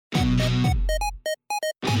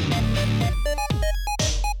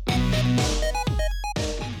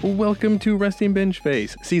Welcome to Resting Binge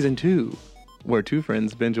Face, Season 2, where two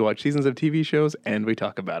friends binge watch seasons of TV shows and we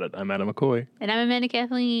talk about it. I'm Adam McCoy. And I'm Amanda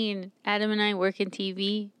Kathleen. Adam and I work in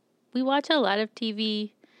TV. We watch a lot of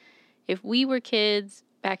TV. If we were kids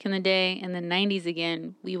back in the day, in the 90s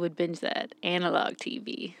again, we would binge that analog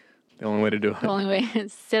TV. The only way to do it. The only way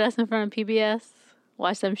is sit us in front of PBS,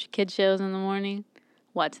 watch them kid shows in the morning,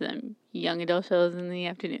 watch them young adult shows in the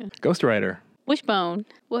afternoon. Ghost Rider. Wishbone.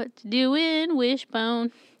 What to do in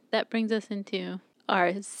Wishbone. That brings us into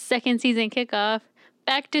our second season kickoff,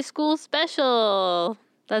 Back to School Special.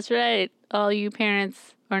 That's right, all you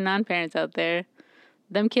parents or non-parents out there.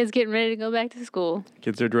 Them kids getting ready to go back to school.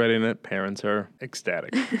 Kids are dreading it. Parents are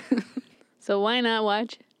ecstatic. So why not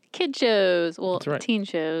watch kid shows? Well, That's right. teen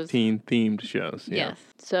shows. Teen-themed shows. Yeah. Yes.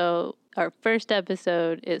 So our first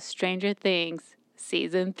episode is Stranger Things,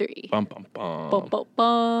 Season 3. Bum, bum, bum. Bum, bum,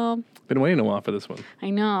 bum. Been waiting a while for this one. I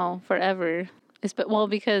know, forever.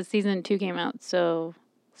 Because Season 2 came out so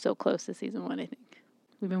close to Season 1, I think.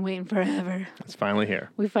 We've been waiting forever. It's finally here.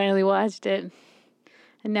 We finally watched it.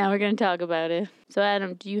 And now we're going to talk about it. So,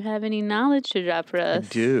 Adam, do you have any knowledge to drop for us? I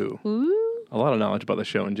do. Ooh. A lot of knowledge about the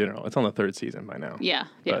show in general. It's on the third season by now. Yeah.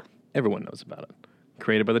 But everyone knows about it.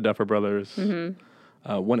 Created by the Duffer Brothers.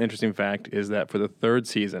 Mm-hmm. One interesting fact is that for the third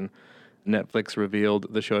season, Netflix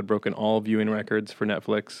revealed the show had broken all viewing records for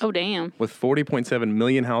Netflix. Oh, damn. With 40.7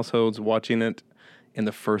 million households watching it in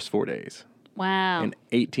the first 4 days. Wow. And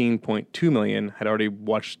 18.2 million had already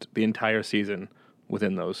watched the entire season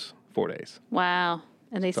within those 4 days. Wow.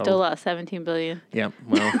 And they So- still lost $17 billion. Yeah,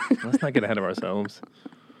 well, let's not get ahead of ourselves.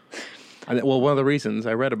 One of the reasons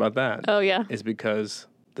I read about that Oh, yeah. is because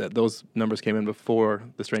those numbers came in before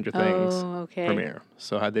the Stranger Things okay. premiere.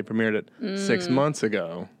 So had they premiered it 6 months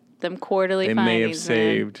ago, Them quarterly they findings, may have man.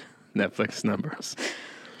 saved Netflix numbers.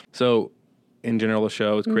 So, in general, the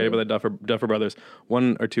show is created by the Duffer Brothers.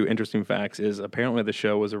 One or two interesting facts is apparently the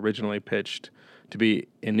show was originally pitched to be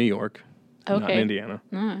in New York, not in Okay. Indiana,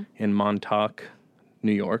 Oh. in Montauk,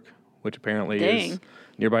 New York, which apparently is Dang.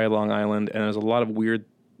 nearby Long Island. And there's a lot of weird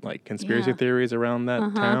conspiracy Yeah. theories around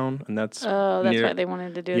that town. And that's Oh, that's near- why they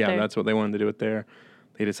wanted to do it Yeah, there. that's what they wanted to do it there.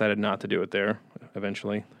 They decided not to do it there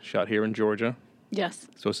eventually. Shot here in Georgia. Yes.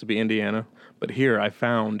 Supposed to be Indiana. But here I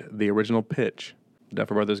found the original pitch the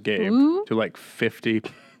Duffer Brothers gave Ooh. to 50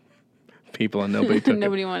 people and nobody took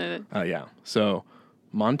Nobody wanted it. it. Yeah. So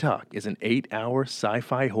Montauk is an 8-hour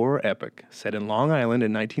sci-fi horror epic set in Long Island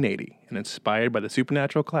in 1980 and inspired by the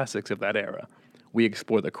supernatural classics of that era. We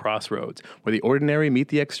explore the crossroads where the ordinary meet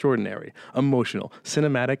the extraordinary, emotional,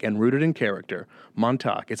 cinematic, and rooted in character.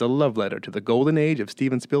 Montauk is a love letter to the golden age of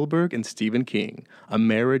Steven Spielberg and Stephen King, a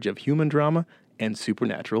marriage of human drama and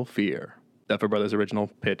supernatural fear. Duffer Brothers' original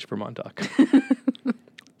pitch for Montauk.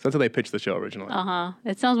 So that's how they pitched the show originally. Uh-huh.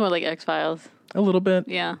 It sounds more like X-Files. A little bit.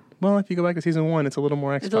 Yeah. Well, if you go back to season 1, it's a little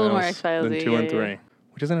more X-Files, It's a little more X-Files-y, than 2 and yeah, 3, yeah.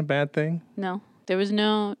 which isn't a bad thing. No. There was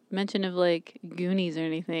no mention of, Goonies or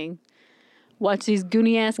anything. Watch these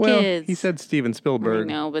Goonie-ass Well, kids. he said Steven I Spielberg.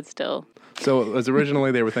 know, but still. So it was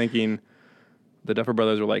originally they were thinking the Duffer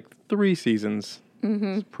Brothers were 3 seasons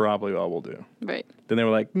is probably all we'll do. Right. Then they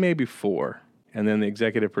were maybe 4. And then the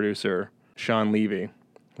executive producer, Sean Levy,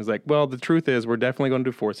 was well, the truth is we're definitely going to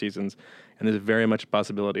do 4 seasons, and there's very much a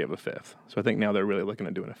possibility of a 5th. So I think now they're really looking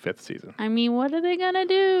at doing a 5th season. I mean, what are they going to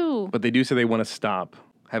do? But they do say they want to stop,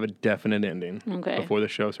 have a definite ending Okay. before the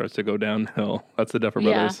show starts to go downhill. That's the Duffer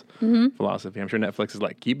Yeah. Brothers philosophy. I'm sure Netflix is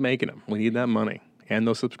keep making them. We need that money and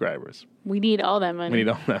those subscribers. We need all that money. We need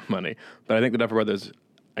all that money. But I think the Duffer Brothers,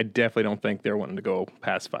 I definitely don't think they're wanting to go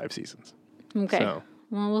past 5 seasons. Okay. So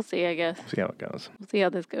Well, we'll see, I guess. see how it goes. We'll see how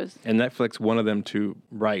this goes. And Netflix wanted them to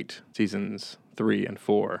write seasons 3 and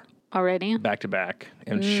 4 Already? back to back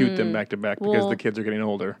and shoot them back to back because Well- the kids are getting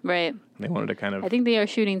older. Right. And they wanted to kind of I think they are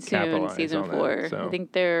shooting soon, capitalize season on that, 4. so. I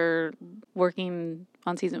think they're working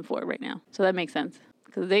on season 4 right now. So that makes sense.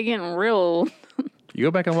 Because they're getting real old. You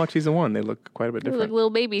go back and watch season 1, they look quite a bit They're different. like little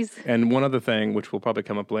babies. And one other thing, which will probably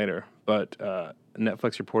come up later, but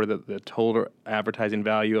Netflix reported that the total advertising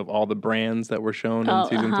value of all the brands that were shown in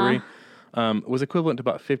season 3 was equivalent to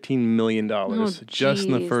about $15 million just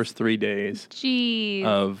in the geez. first 3 days Jeez.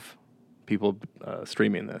 of people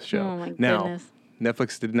streaming this show. Oh, my now, goodness.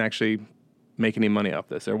 Netflix didn't actually make any money off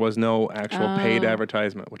this. There was no actual paid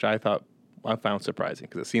advertisement, which I found surprising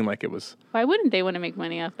because it seemed like it was. Why wouldn't they want to make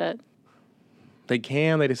money off that? They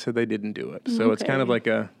can. They just said they didn't do it. So it's kind of Okay. like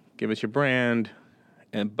a give us your brand,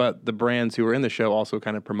 but the brands who were in the show also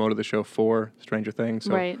kind of promoted the show for Stranger Things.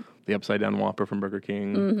 So Right. the Upside Down Whopper from Burger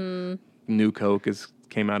King, New Coke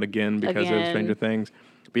came out again because of Again. Stranger Things.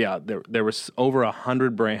 But yeah, there was over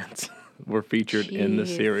 100 brands were featured in the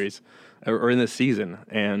Jeez. series or in the season.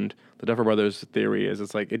 And the Duffer Brothers theory is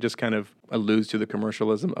it's like it just kind of alludes to the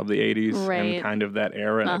commercialism of the 80s Right. and kind of that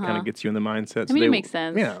era, and it kind of gets you in the mindset. So I mean, it makes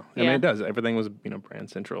sense. Yeah, I mean, Yeah. it does. Everything was, brand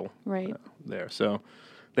central Right. there. So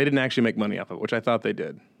they didn't actually make money off of it, which I thought they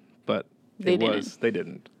did. But They they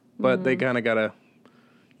didn't. But they kind of got a,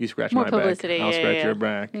 you scratch More my publicity, back, I'll yeah, scratch yeah. your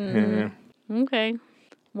back. Yeah. Okay.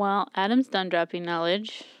 Well, Adam's done dropping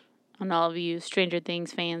knowledge on all of you Stranger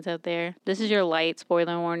Things fans out there. This is your light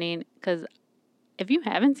spoiler warning, because if you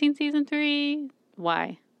haven't seen season 3,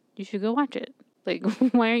 why? You should go watch it. Like,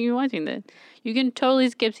 why aren't you watching that? You can totally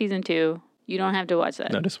skip season 2. You don't have to watch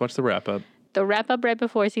that. No, just watch the wrap up. The wrap up right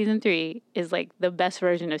before season 3 is like the best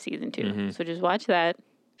version of season 2. So just watch that.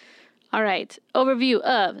 All right. Overview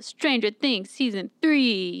of Stranger Things season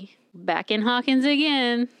 3. Back in Hawkins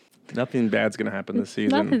again. Nothing bad's gonna happen this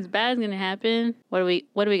season. Nothing's bad's gonna happen. What do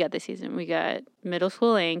we got this season? We got middle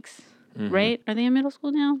school angst, right? Are they in middle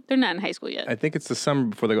school now? They're not in high school yet. I think it's the summer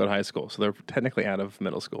before they go to high school, so they're technically out of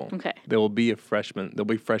middle school. Okay. They will be a freshman. They'll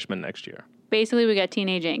be freshmen next year. Basically, we got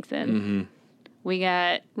teenage angst then. We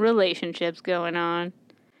got relationships going on.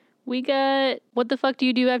 We got what the fuck do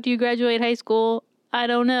you do after you graduate high school? I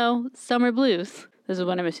don't know. Summer blues. This is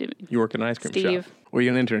what I'm assuming. You work in an ice cream Steve. shop, or you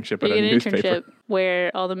get an internship at You a get an newspaper. internship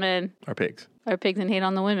where all the men Are pigs. are pigs and hate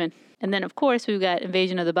on the women. And then, of course, we've got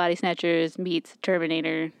Invasion of the Body Snatchers meets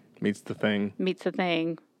Terminator Meets the thing. meets The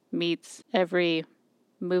Thing meets every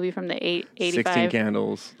movie from the 85. 16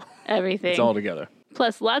 candles. Everything. It's all together.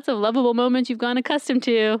 Plus, lots of lovable moments you've gone accustomed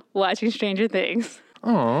to watching Stranger Things.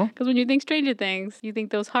 Aw. Because when you think Stranger Things, you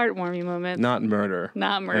think those heartwarming moments. Not murder.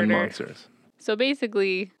 Not murder. And monsters. So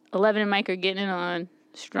basically, 11 and Mike are getting it on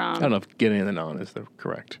strong. I don't know if getting it on is the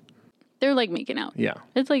correct. They're like making out. Yeah.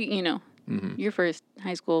 It's like, your first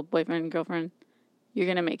high school boyfriend, girlfriend, you're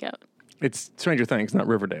going to make out. It's Stranger Things, not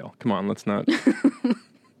Riverdale. Come on, let's not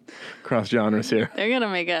cross genres here. They're going to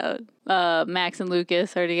make out. Max and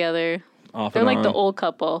Lucas are together. Off They're and like on. the old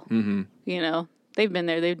couple. Mm-hmm. They've been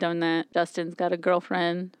there. They've done that. Dustin's got a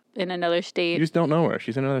girlfriend in another state. You just don't know her.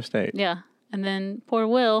 She's in another state. Yeah. And then poor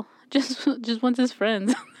Will just wants his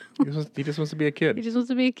friends. He just wants to be a kid. He just wants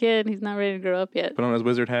to be a kid. He's not ready to grow up yet. Put on his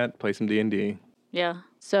wizard hat, play some D&D. Yeah.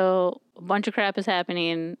 So a bunch of crap is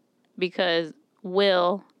happening because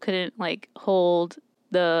Will couldn't hold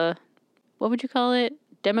the, what would you call it?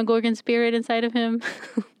 Demogorgon spirit inside of him.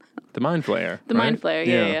 The Mind Flayer. The right? Mind Flayer.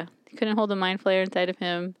 Yeah. He couldn't hold the Mind Flayer inside of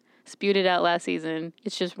him. Spewed it out last season.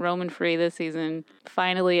 It's just roaming free this season.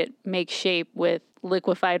 Finally, it makes shape with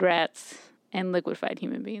liquefied rats and liquefied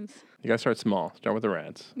human beings. You gotta start small. Start with the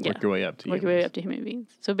rats. Yeah. Work your way up to Work your way up to human beings.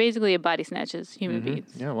 So basically, it body snatches human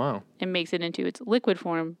beings Yeah, wow. and makes it into its liquid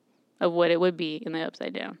form of what it would be in the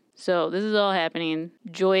Upside Down. So this is all happening.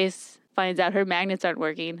 Joyce finds out her magnets aren't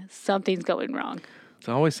working. Something's going wrong. It's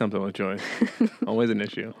always something with Joyce. Always an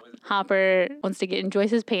issue. Hopper wants to get in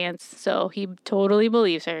Joyce's pants, so he totally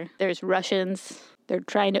believes her. There's Russians. They're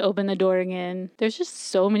trying to open the door again. There's just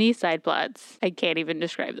so many side plots. I can't even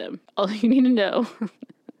describe them. All you need to know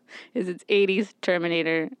is it's 80s,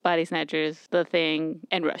 Terminator, Body Snatchers, The Thing,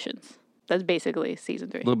 and Russians. That's basically season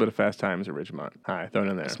 3. A little bit of Fast Times at Ridgemont High thrown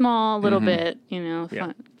in there. Small, little bit,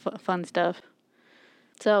 Yeah. fun stuff.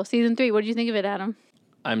 So season 3, what did you think of it, Adam?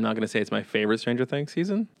 I'm not gonna say it's my favorite Stranger Things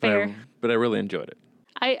season, Fair. but I really enjoyed it.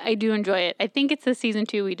 I do enjoy it. I think it's the season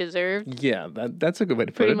 2 we deserved, Yeah, that's a good way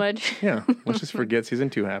to put pretty it. much. Yeah, let's just forget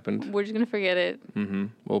season 2 happened. We're just going to forget it.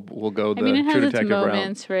 We'll go the I mean, it True has its Detective route.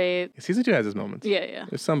 moments, right? Season 2 has its moments. Yeah.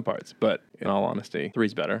 There's some parts, but in all honesty,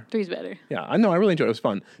 3's better. 3's better. Yeah, I know. I really enjoyed it. It was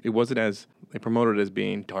fun. It wasn't as they promoted it as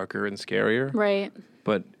being darker and scarier, Right.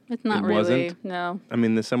 but It's not it really. wasn't. No. I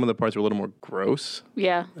mean, some of the parts were a little more gross.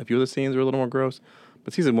 Yeah. A few of the scenes were a little more gross,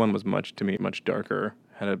 but season 1 was much darker,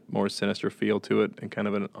 had a more sinister feel to it, and kind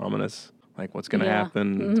of an ominous, like what's going to Yeah.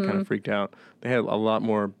 happen. It's kind of freaked out. They had a lot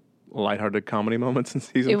more lighthearted comedy moments in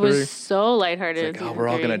season It 3. was so lighthearted. It's in like, oh, season we're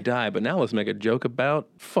all 3. going to die, but now let's make a joke about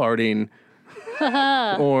farting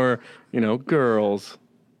or, girls.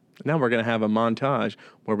 Now we're going to have a montage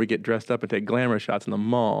where we get dressed up and take glamour shots in the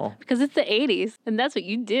mall. Because it's the 80s, and that's what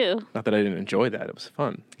you do. Not that I didn't enjoy that. It was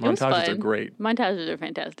fun. It was Montages fun. are great. Montages are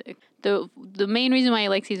fantastic. The main reason why I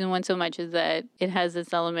like season 1 so much is that it has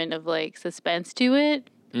this element of suspense to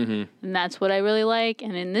it. Mm-hmm. And that's what I really like.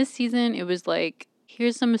 And in this season, it was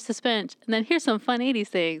here's some suspense, and then here's some fun 80s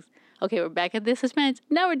things. Okay, we're back at the suspense.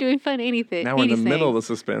 Now we're doing fun 80s things. Now we're in the middle of the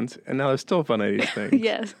suspense, and now there's still fun 80s things.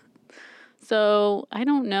 Yes. So I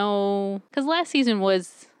don't know, because last season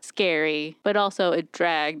was scary, but also it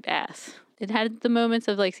dragged ass. It had the moments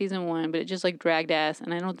of like season 1, but it just like dragged ass,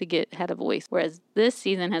 and I don't think it had a voice. Whereas this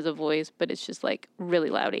season has a voice, but it's just like really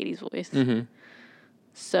loud 80s voice. Mm-hmm.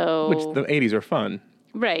 So Which the 80s are fun.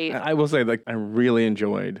 right. I will say, like, I really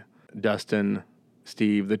enjoyed Dustin,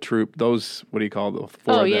 Steve, the troop. Those, what do you call the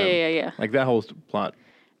four of them? Yeah. Like that whole plot.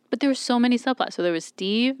 But there were so many subplots. So there was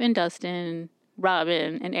Steve and Dustin,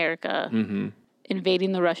 Robin and Erica Mm-hmm.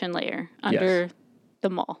 invading the Russian lair under the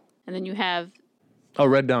mall. And then you have, Oh,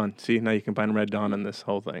 Red Dawn. See, now you can find Red Dawn in this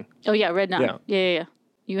whole thing. oh yeah, Red Dawn. Yeah. Yeah.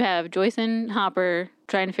 You have Joyce and Hopper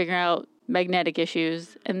trying to figure out magnetic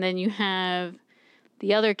issues. And then you have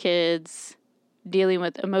the other kids dealing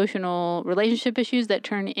with emotional relationship issues that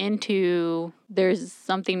turn into there's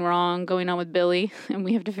something wrong going on with Billy and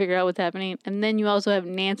we have to figure out what's happening. And then you also have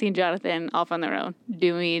Nancy and Jonathan off on their own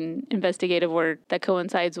doing investigative work that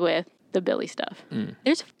coincides with the Billy stuff.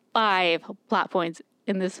 There's 5 plot points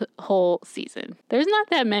in this whole season. There's not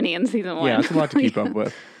that many in season 1. Yeah, it's a lot to keep up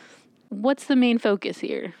with. What's the main focus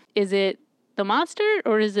here? Is it the monster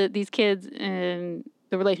or is it these kids and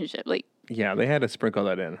the relationship? Like, Yeah, they had to sprinkle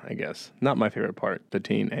that in, I guess. Not my favorite part, the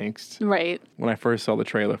teen angst. right. When I first saw the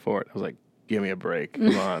trailer for it, I was like, give me a break.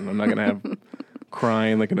 Come on. I'm not going to have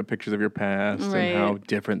crying looking at pictures of your past Right. and how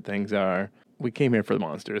different things are. We came here for the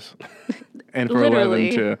monsters. And for Literally.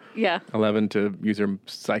 11 to use her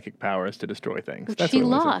psychic powers to destroy things. That's She what it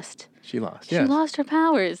was. lost. She lost, She yes. lost her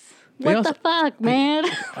powers. They What the fuck, man?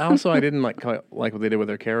 I didn't like what they did with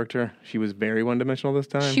her character. She was very one-dimensional this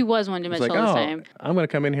time. She was It's one-dimensional like, this oh, time. I'm going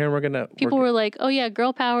to come in here and we're going to... People were like, oh yeah,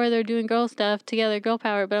 girl power, they're doing girl stuff together, girl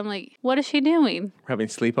power. But I'm like, what is she doing? We're having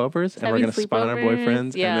sleepovers, and we're Having going to spy on our sleepovers,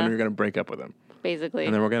 boyfriends, yeah. and then we're going to break up with them. Basically.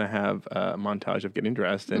 And then we're going to have a montage of getting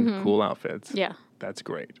dressed in cool outfits. Yeah. That's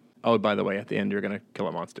great. Oh, by the way, at the end, you're going to kill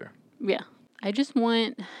a monster. Yeah. I just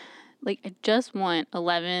want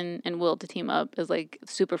 11 and Will to team up as like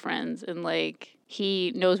super friends and like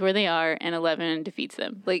he knows where they are and 11 defeats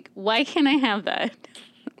them. Like, why can't I have that?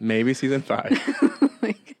 Maybe season 5.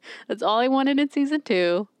 Like, that's all I wanted in season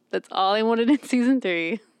 2. That's all I wanted in season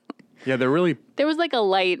 3. Yeah, they're really... There was like a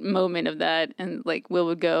light moment of that and like Will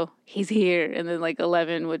would go, he's here. And then like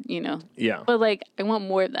 11 would, Yeah. But like, I want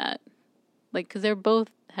more of that. Like, because they're both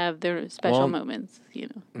have their special Well, moments,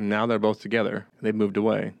 Now they're both together. They've moved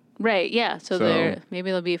away. Right, yeah. So So- maybe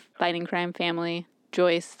they'll be a fighting crime family.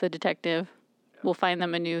 Joyce, the detective, will find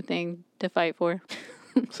them a new thing to fight for.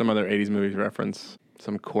 Some other 80s movies reference.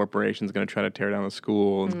 Some corporation's going to try to tear down the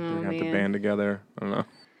school, and they're going to have to man. band together. I don't know.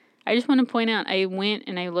 I just want to point out, I went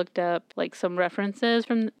and I looked up like some references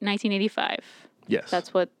from 1985. Yes.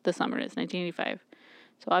 That's what the summer is, 1985.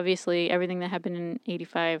 So obviously everything that happened in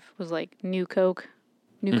 85 was like New Coke.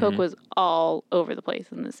 New Coke was all over the place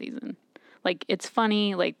in this season. Like, it's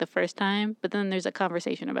funny, like, the first time, but then there's a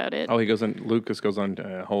conversation about it. Oh, Lucas goes on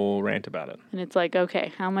a whole rant about it. And it's like,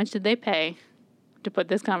 okay, how much did they pay to put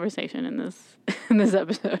this conversation in this in this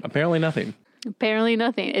episode? Apparently nothing. Apparently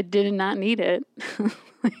nothing. It did not need it.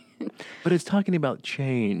 But it's talking about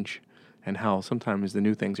change and how sometimes the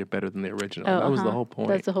new things are better than the original. That was the whole point.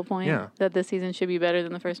 That's the whole point. Yeah. That this season should be better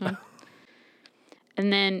than the first one.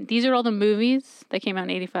 And then these are all the movies that came out in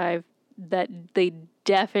 85 that they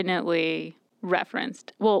definitely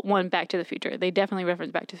referenced. Well, one, Back to the Future. They definitely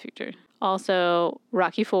referenced Back to the Future. Also,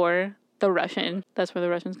 Rocky IV, the Russian. That's where the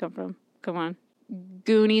Russians come from. Come on.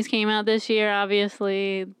 Goonies came out this year,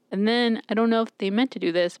 obviously. And then, I don't know if they meant to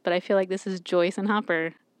do this, but I feel like this is Joyce and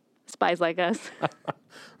Hopper. Spies Like Us.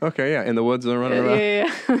 Okay, yeah. In the woods and running around.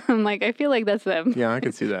 Yeah. I'm like, I feel like that's them. Yeah, I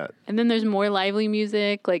could see that. And then there's more lively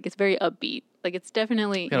music. Like, it's very upbeat. Like, it's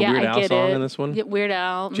definitely, Got a Weird I Al get song it. in this one? Yeah, Weird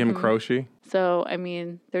Al. Jim mhm. Croce. So, I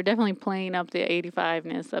mean, they're definitely playing up the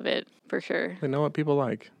 85-ness of it, for sure, They know what people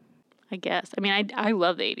like. I guess. I mean, I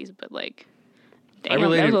love the 80s, but, like, I damn, that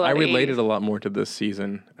was a lot of related 80s. a lot more to this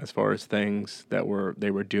season as far as things that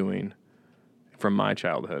they were doing from my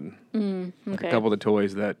childhood. Like Okay. a couple of the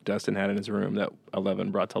toys that Dustin had in his room that 11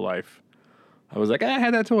 brought to life. I was like, I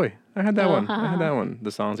had that toy. I had that one. I had that one.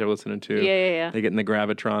 The songs they were listening to. Yeah. They get in the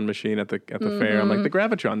Gravitron machine at the fair. I'm like, the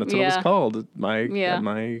Gravitron. That's what it Yeah. was called at my Yeah.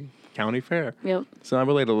 county fair. Yep. So I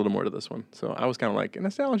relate a little more to this one. So I was kind of like,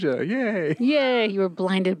 nostalgia, yay. Yay, you were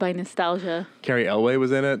blinded by nostalgia. Carrie Elway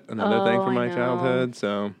was in it, another thing Oh, from I my know. childhood.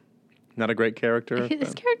 So not a great character. His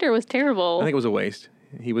but character was terrible. I think it was a waste.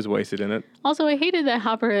 He was wasted in it. Also, I hated that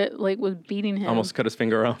Hopper, like, was beating him. Almost cut his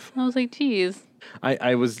finger off. I was like, geez.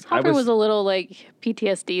 I was Hopper was a little, like,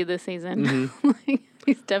 PTSD this season. Mm-hmm. Like,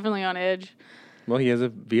 he's definitely on edge. well, he is a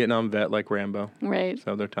Vietnam vet like Rambo. Right.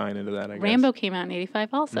 So they're tying into that, I guess. Rambo came out in 85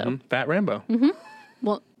 also. Mhm. Fat Rambo.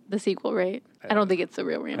 Well, the sequel, right? I don't think it's the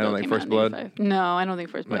real Rambo. I don't think came out First in Blood? 85. No, I don't think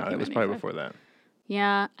First Blood No, came it was out in probably 85. before that.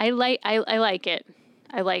 Yeah, I like it.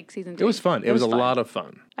 I like season 3. It was fun. It was a lot of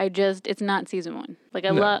fun. It's not season 1. Like I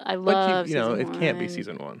No. love But you know, season it 1. can't be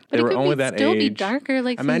season 1. But They it were could only be, that still age. be darker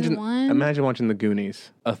like season 1. Imagine watching the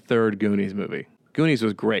Goonies, a third Goonies movie. Goonies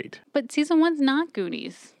was great. But season 1's not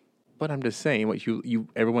Goonies. But I'm just saying, what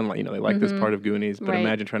everyone they like this part of Goonies. But Right.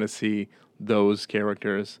 imagine trying to see those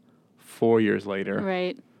characters 4 years later,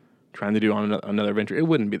 Right. trying to do on another adventure. It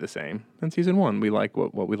wouldn't be the same. And season 1, we like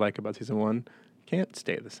what we like about season 1. Can't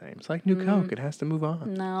stay the same. It's like new Coke. It has to move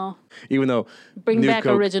on. No. Even though Bring New back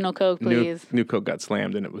Coke- original Coke, please. New Coke got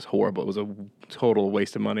slammed and it was horrible. It was a total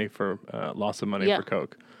waste of money for loss of money Yeah. for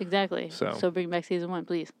Coke. Exactly. So bring back season 1,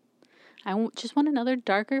 please. Just want another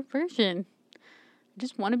darker version. I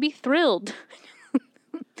just want to be thrilled.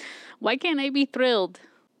 Why can't I be thrilled?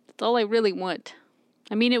 That's all I really want.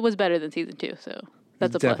 I mean, it was better than season 2, so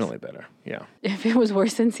that's a plus. definitely better. Yeah. If it was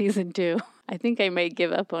worse than season 2, I think I might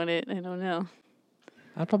give up on it. I don't know.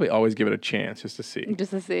 I'd probably always give it a chance just to see.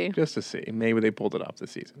 Just to see. Just to see. Maybe they pulled it off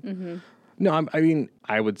this season. No, I mean,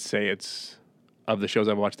 I would say it's, of the shows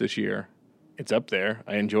I've watched this year, it's up there.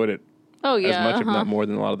 I enjoyed it Oh, yeah. as much, if not more,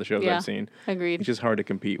 than a lot of the shows Yeah. I've seen. Agreed. It's just hard to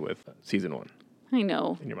compete with season 1 I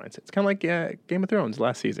know. in your mindset. It's kind of like Game of Thrones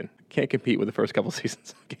last season. Can't compete with the first couple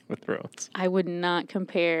seasons of Game of Thrones. I would not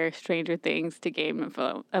compare Stranger Things to Game of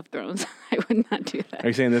Thrones. I would not do Are that.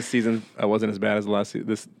 you saying this season wasn't as bad as the last season?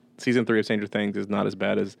 This season 3 of Stranger Things is not as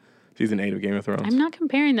bad as season 8 of Game of Thrones? I'm not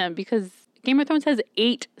comparing them because Game of Thrones has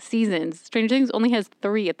 8 seasons. Stranger Things only has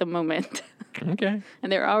 3 at the moment. Okay.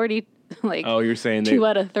 And they're already like Oh, you're saying 2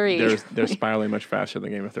 out of 3. they're spiraling much faster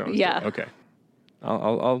than Game of Thrones. Yeah. did. Okay.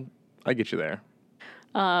 I get you there.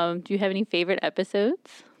 Do you have any favorite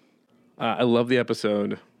episodes? I love the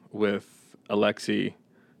episode with Alexi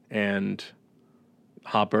and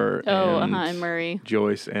Hopper And Murray.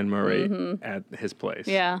 Joyce and Murray at his place.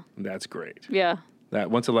 Yeah. That's great. Yeah. That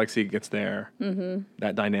once Alexi gets there,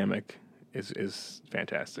 that dynamic is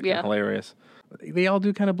fantastic Yeah. and hilarious. They all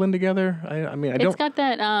do kind of blend together. I mean, I It's don't. got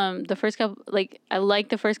that, the first couple, like, I like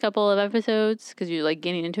the first couple of episodes because you're, like,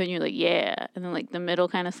 getting into it and you're like, yeah. And then, like, the middle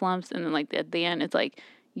kind of slumps. And then, like, at the end, it's like,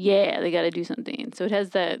 yeah, they got to do something. So it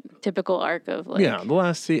has that typical arc of, like. Yeah, the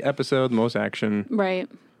last episode, most action. Right.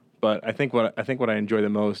 But I think what I enjoy the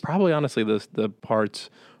most, probably honestly, the parts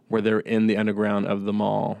where they're in the underground of the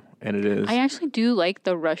mall, and it is. I actually do like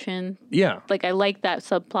the Russian. Yeah. Like, I like that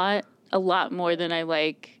subplot a lot more than I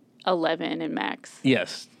like 11 and Max.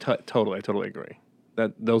 Yes, totally. I totally agree.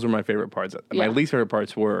 Those were my favorite parts. My Yeah. least favorite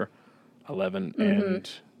parts were 11 and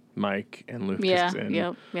Mike and Lucas Yeah. and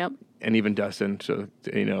Yep. and even Dustin. To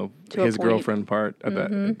To a his point. girlfriend part of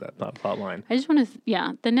that plot line. I just want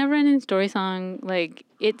to, the Never Ending Story song, like,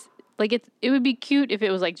 it would be cute if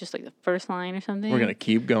it was, like, just, like, the first line or something. We're gonna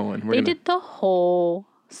keep going. They did the whole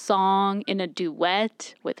song in a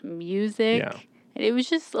duet with music. Yeah. And it was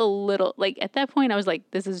just a little, like, at that point, I was like,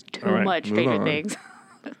 this is too All right, much move Stranger on. Things.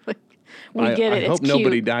 Like, we get it. I hope it's cute.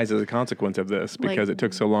 nobody dies as a consequence of this because it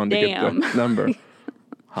took so long to get damn. the number.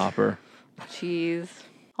 Hopper. Jeez.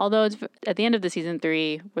 Although it's at the end of the season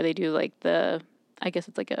 3 where they do, like, I guess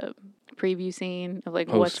it's like a preview scene of, like,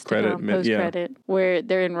 what's to Post-credit, come, yeah. post-credit, where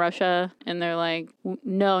they're in Russia and they're like,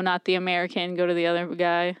 no, not the American, go to the other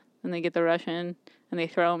guy. And they get the Russian and they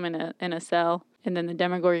throw him in a cell. And then the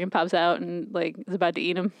Demogorgon pops out and, like, is about to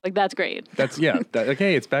eat him. Like, that's great. That's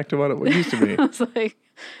okay. It's back to what it used to be. I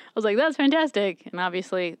was like, that's fantastic. And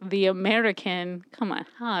obviously, the American, come on,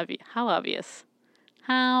 how obvious?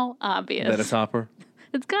 How obvious? That is Hopper.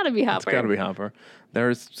 It's got to be Hopper. It's got to be Hopper.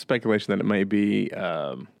 There's speculation that it may be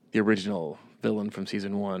the original villain from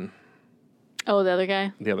season 1. Oh, the other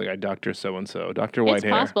guy? The other guy, Dr. So-and-so, Dr. Whitehair. It's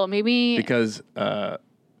possible. Maybe. Because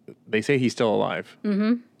they say he's still alive.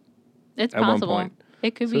 It's at one possible. point.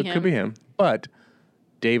 It could So be it him. could be him. But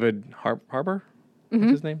David Harbour, what's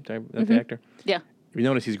his name? That's the actor. Yeah. If you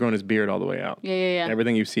notice, he's grown his beard all the way out. Yeah.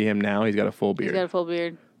 Everything you see him now, he's got a full beard. He's got a full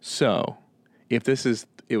beard. So, if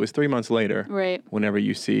it was 3 months later, Right. whenever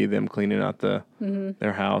you see them cleaning out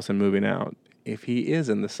their house and moving out, if he is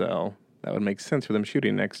in the cell, that would make sense for them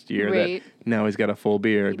shooting next year. Right. That now he's got a full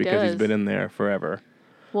beard because he's does. been in there forever.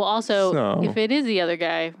 Well, also, So- if it is the other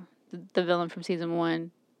guy, the villain from season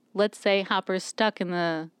 1, let's say Hopper's stuck in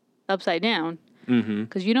the Upside Down.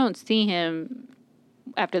 Because you don't see him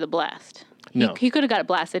after the blast. No. He could have got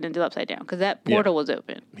blasted into the Upside Down because that portal was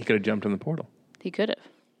open. He could have jumped in the portal. He could have.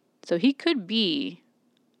 So he could be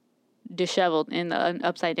disheveled in the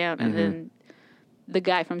Upside Down, and then the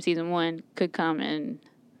guy from season 1 could come and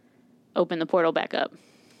open the portal back up,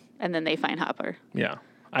 and then they find Hopper. Yeah.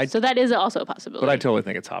 So that is also a possibility. But I totally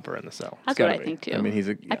think it's Hopper in the cell. It's That's what gotta I be. think too. I mean,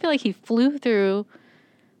 I feel like he flew through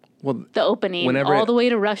Well, The opening whenever all it- the way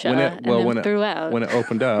to Russia and then throughout. when it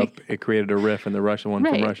opened up, it created a riff in the Russian one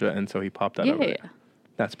from Right. Russia, and so he popped that Yeah, over yeah. there.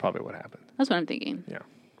 That's probably what happened. That's what I'm thinking. Yeah.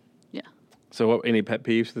 Yeah. So, any pet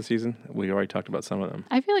peeves for the season? We already talked about some of them.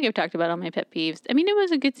 I feel like I've talked about all my pet peeves. I mean, it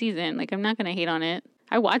was a good season. Like, I'm not going to hate on it.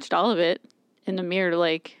 I watched all of it in a mere,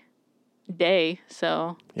 like, day.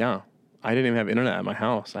 So, Yeah. I didn't even have internet at my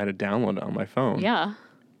house. I had to download it on my phone. yeah.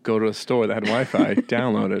 Go to a store that had Wi-Fi,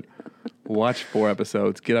 download it, watch 4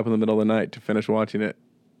 episodes, get up in the middle of the night to finish watching it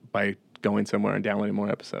by going somewhere and downloading more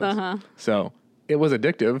episodes. Uh-huh. So it was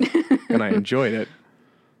addictive, and I enjoyed it.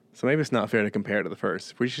 So maybe it's not fair to compare to the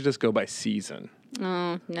first. We should just go by season.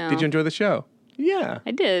 Oh, no. Did you enjoy the show? Yeah.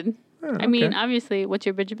 I did. Oh, I mean, okay. obviously, what's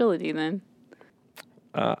your bridgeability then?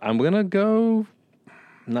 I'm gonna go.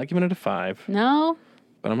 I'm not giving it a 5, No,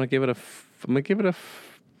 but I'm gonna give it a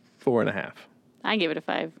 4.5. I give it a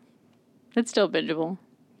 5. It's still bingeable.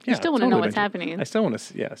 Yeah, You still want to know totally what's bingeable. happening. I still want to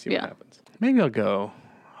see Yeah. what happens. Maybe I'll go.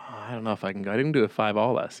 I don't know if I can go. I didn't do a 5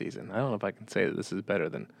 all last season. I don't know if I can say that this is better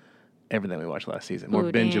than everything we watched last season. More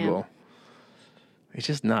Ooh, damn. bingeable. It's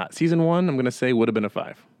just not. Season 1, I'm going to say, would have been a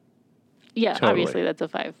 5. Yeah, Totally. obviously, that's a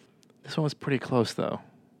 5. This one was pretty close, though.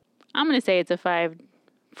 I'm going to say it's a 5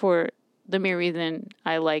 for the mere reason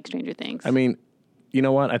I like Stranger Things. I mean, you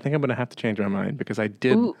know what? I think I'm going to have to change my mind because I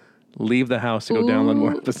did Ooh. leave the house to go download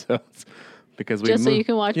more Ooh. episodes. Because we Just so moved- you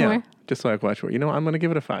can watch yeah, more? just so I can watch more. You know, I'm going to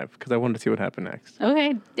give it a 5 because I wanted to see what happened next.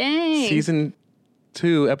 Okay, dang. Season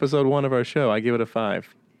 2, episode 1 of our show, I give it a 5.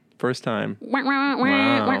 First time. Wah, wah, wah,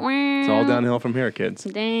 Wow. wah, wah. It's all downhill from here, kids.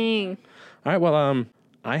 Dang. All right, well,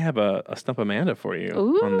 I have a Stump Amanda for you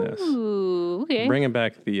on this. Ooh, okay. Bringing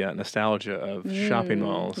back the nostalgia of shopping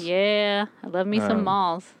malls, Yeah, I love me some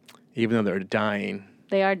malls. even though they're dying.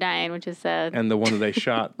 They are dying, which is sad. And the one that they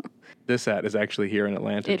shot this at is actually here in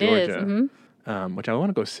Atlanta, It is, Georgia, which I want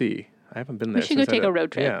to go see. I haven't been there. should go since I take did- a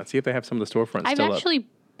road trip. Yeah, see if they have some of the storefronts I've still actually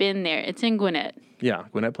been there. It's in Gwinnett. up. Yeah,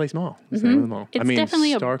 Gwinnett Place Mall. Is the name of the mall. It's I mean,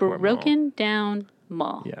 definitely a Starcourt Mall. broken down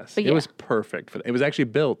mall. Yes, But it yeah. was perfect for. It was actually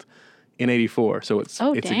built in '84, so it's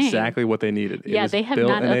Oh, it's dang. exactly what they needed. It Yeah, was they have built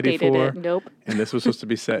not in updated 84, it. Nope. And this was supposed to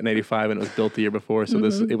be set in '85, and it was built the year before, so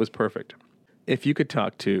it was perfect. If you could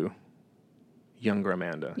talk to younger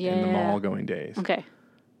Amanda in the Yeah. mall going days, Okay.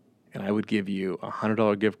 and I would give you a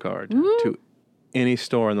 $100 gift card to any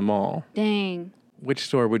store in the mall, Dang. which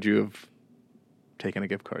store would you have taken a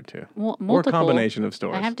gift card to? Well, Or a multiple. combination of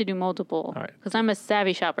stores. I have to do multiple. All right. Because I'm a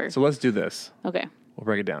savvy shopper. So let's do this. Okay. We'll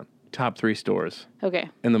break it down. Top 3 stores Okay.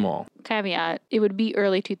 in the mall. Caveat, it would be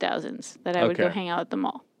early 2000s that I would go Okay. hang out at the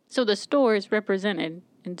mall. So the stores represented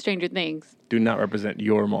in Stranger Things. Do not represent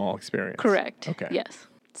your mall experience. Correct. Okay. Yes.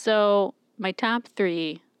 So my top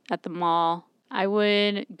 3 at the mall, I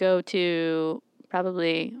would go to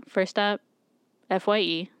probably first up,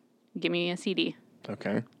 FYE. Give me a CD.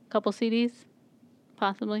 Okay. Couple CDs,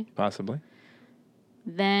 possibly. Possibly.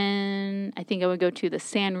 Then I think I would go to the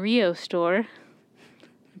Sanrio store.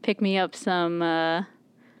 Pick me up some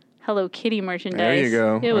Hello Kitty merchandise. There you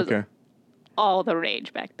go. It was okay. all the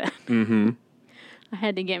rage back then. Mm-hmm. I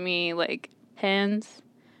had to get me like pens,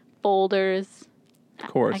 folders. Of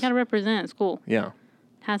course. I gotta represent school. Yeah.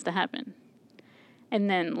 Has to happen. And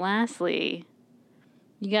then lastly,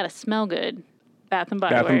 you gotta smell good. Bath and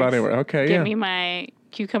Body Bath and Works. Body Works. Okay, Give yeah. me my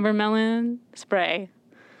cucumber melon spray.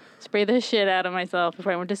 Spray the shit out of myself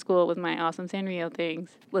before I went to school with my awesome Sanrio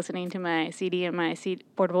things. Listening to my CD and my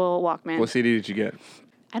portable Walkman. What CD did you get?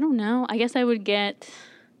 I don't know. I guess I would get.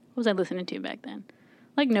 What was I listening to back then?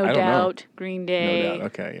 Like No I don't know. Doubt, Green Day. No doubt.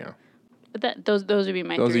 Okay, yeah. But those would be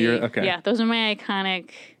my Those are 3. your- okay. Yeah, those are my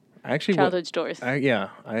iconic I actually childhood stores.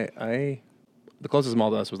 I the closest mall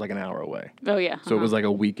to us was like an hour away. Oh yeah. So it was like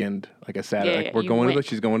a weekend, like a Saturday. Yeah, Like, yeah, we're you going to went.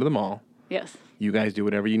 she's going to the mall. Yes. You guys do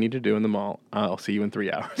whatever you need to do in the mall. I'll see you in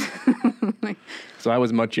 3 hours. So I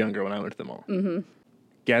was much younger when I went to the mall. Mm-hmm.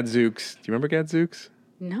 Gadzooks. Do you remember Gadzooks?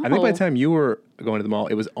 No. I think by the time you were going to the mall,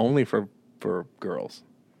 it was only for girls.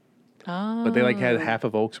 Oh. But they like had half a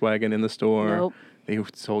Volkswagen in the store. Nope. They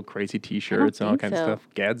sold crazy T-shirts and all think kinds so. of stuff.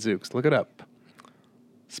 Gadzooks. Look it up.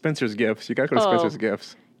 Spencer's Gifts. You got to go to Oh. Spencer's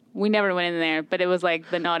Gifts. We never went in there, but it was like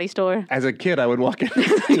the naughty store. As a kid, I would walk into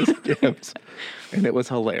Spencer's Gifts, and it was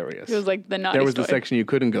hilarious. It was like the naughty there was store. the section you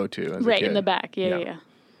couldn't go to as a right kid. in the back. Yeah, Yeah. yeah.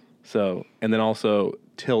 So, and then also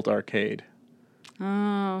Tilt Arcade.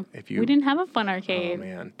 Oh. If you, We didn't have a fun oh arcade.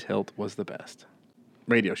 man, Tilt was the best.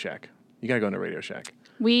 Radio Shack. You gotta go into Radio Shack.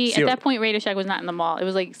 We See at what- that point Radio Shack was not in the mall. It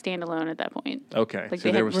was like standalone at that point. Okay. Like so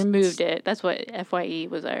they there had was removed it. That's what FYE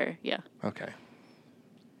was our Okay.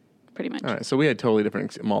 pretty much. All right. So we had totally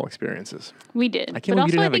different mall experiences. We did. I can't but believe you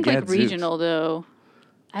also didn't I have a think like Gadzooks. regional though.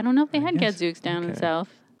 I don't know if they had guess. Gadzooks down in Okay. South.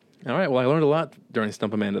 All right. Well, I learned a lot during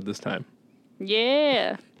Stump Amanda this time.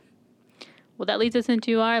 Yeah. Well, that leads us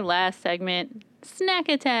into our last segment, Snack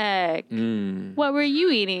Attack. What were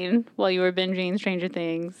you eating while you were binging Stranger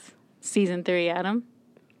Things Season 3, Adam?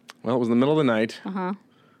 Well, it was in the middle of the night. Uh-huh.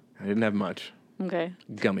 I didn't have much. Okay.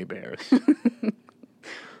 Gummy bears.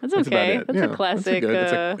 That's okay. About it. That's a classic.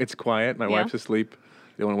 That's good. It's quiet. My yeah. wife's asleep.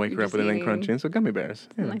 They want to wake her up with anything crunchy. So gummy bears.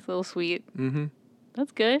 Yeah. Nice little sweet.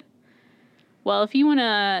 That's good. Well, if you want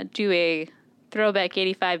to do a throwback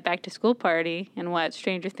 85 back to school party and watch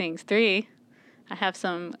Stranger Things 3, I have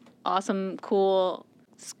some awesome, cool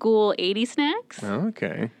school 80s snacks.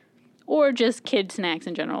 Okay. Or just kid snacks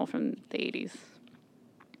in general from the 80s.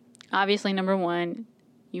 Obviously, number one,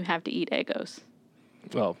 you have to eat Eggos.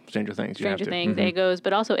 Well, Stranger Things. Stranger Things, Eggos,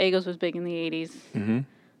 but also Eggos was big in the 80s.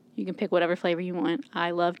 You can pick whatever flavor you want.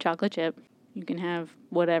 I love chocolate chip. You can have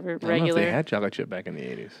whatever regular. I don't know if they had chocolate chip back in the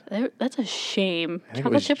 80s. That's a shame.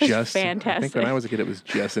 Chocolate chip is fantastic. I think when I was a kid, it was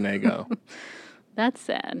just an Eggo. That's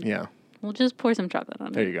sad. Yeah. We'll just pour some chocolate on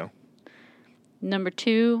it. There you go. Number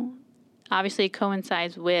two, obviously it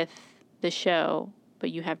coincides with the show,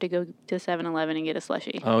 but you have to go to 7-Eleven and get a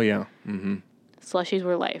slushie. Oh, yeah. Slushies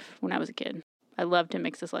were life when I was a kid. I loved to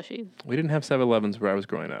mix the slushies. We didn't have 7-Elevens where I was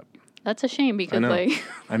growing up. That's a shame because,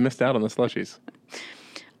 I missed out on the slushies.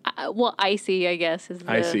 Well, Icy, I guess, is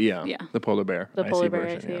the... Icy, yeah. The polar bear. The polar bear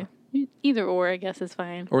version, Icy. Yeah. Either or, I guess, is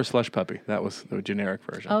fine. Or Slush Puppy. That was the generic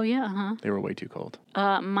version. Oh, yeah, huh? They were way too cold.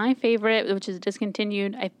 My favorite, which is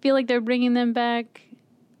discontinued, I feel like they're bringing them back,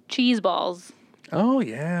 cheese balls. Oh,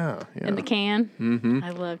 yeah. In the can. I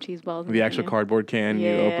love cheese balls. The actual cardboard can you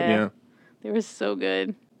open, They were so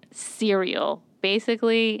good. Cereal.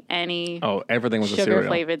 Basically, any everything was a cereal.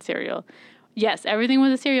 Sugar-flavored cereal. Yes, everything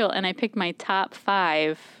was a cereal, and I picked my top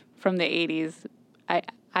 5 from the 80s.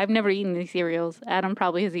 I've never eaten these cereals. Adam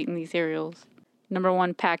probably has eaten these cereals. Number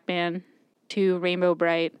 1, Pac-Man. 2, Rainbow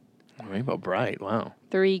Bright. Rainbow Bright, wow.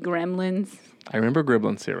 3, Gremlins. I remember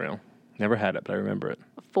Gremlin cereal. Never had it, but I remember it.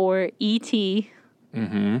 4, E.T.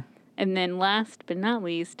 And then last but not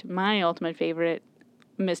least, my ultimate favorite,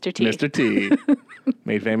 Mr. T. Mr. T.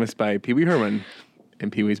 Made famous by Pee Wee Herman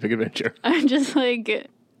in Pee Wee's Big Adventure. I'm just like,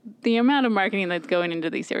 the amount of marketing that's going into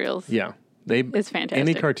these cereals. Yeah. It's fantastic.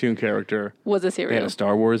 Any cartoon character was a cereal. They had a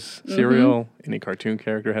Star Wars cereal. Any cartoon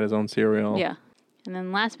character had his own cereal. Yeah. And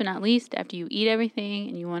then last but not least, after you eat everything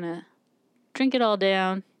and you want to drink it all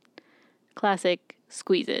down, classic,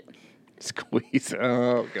 squeeze it. Squeeze.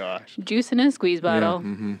 Oh, gosh. Juice in a squeeze bottle.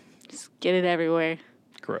 Yeah, just get it everywhere.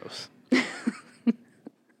 Gross.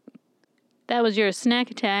 That was your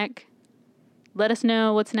snack attack. Let us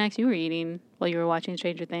know what snacks you were eating while you were watching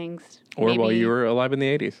Stranger Things. Or while you were alive in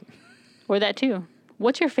the 80s. Or that too.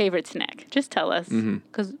 What's your favorite snack? Just tell us,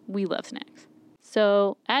 because we love snacks.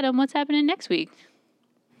 So, Adam, what's happening next week?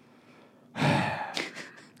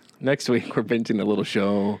 Next week, we're binging a little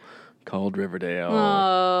show called Riverdale.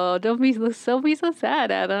 Oh, don't be so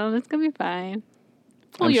sad, Adam. It's going to be fine.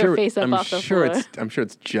 Pull your face up off the floor. I'm sure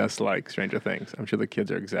it's just like Stranger Things. I'm sure the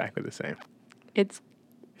kids are exactly the same. It's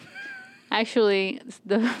actually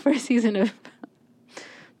the first season of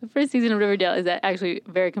Riverdale is actually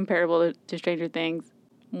very comparable to Stranger Things.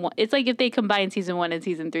 It's like if they combined season 1 and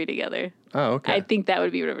season 3 together. Oh, okay. I think that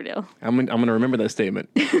would be Riverdale. I'm going to remember that statement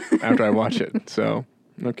after I watch it. So,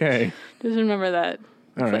 okay. Just remember that.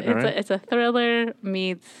 All right. It's a thriller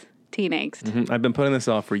meets teen angst. I've been putting this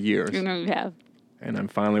off for years. You know you have. And I'm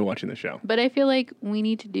finally watching the show. But I feel like we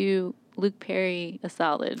need to do Luke Perry a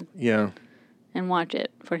solid. Yeah. And watch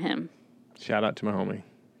it for him. Shout out to my homie.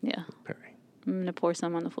 Yeah. Luke Perry. I'm going to pour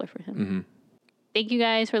some on the floor for him. Thank you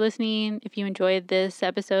guys for listening. If you enjoyed this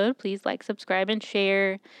episode, please like, subscribe, and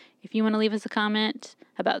share. If you want to leave us a comment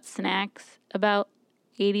about snacks, about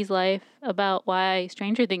 80s life, about why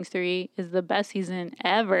Stranger Things 3 is the best season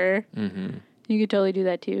ever, you could totally do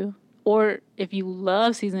that too. Or if you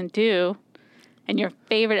love season 2 and your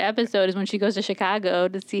favorite episode is when she goes to Chicago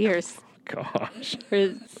to see her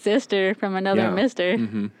sister from another mister,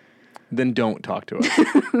 then don't talk to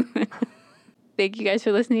us. Thank you guys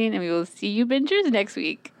for listening, and we will see you bingers next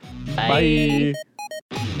week. Bye. Bye.